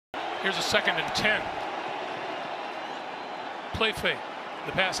Here's a 2nd and 10. Play fake.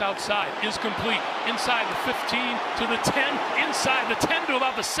 The pass outside is complete. Inside the 15 to the 10. Inside the 10 to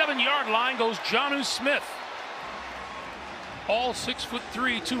about the 7-yard line goes Jonnu Smith. All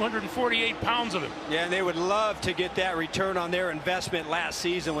 6'3", 248 pounds of him. Yeah, and they would love to get that return on their investment last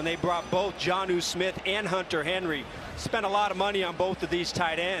season when they brought both Jonnu Smith and Hunter Henry. Spent a lot of money on both of these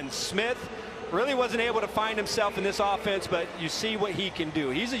tight ends. Smith really wasn't able to find himself in this offense, but you see what he can do.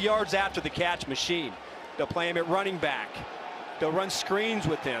 He's a yards after the catch machine. They'll play him at running back. They'll run screens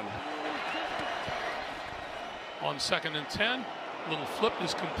with him. On 2nd and 10, little flip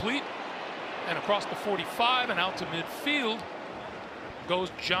is complete. And across the 45 and out to midfield goes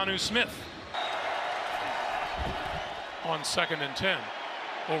Jonnu Smith. On 2nd and 10,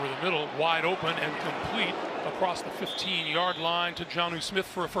 over the middle, wide open and complete across the 15-yard line to Jonnu Smith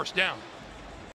for a first down.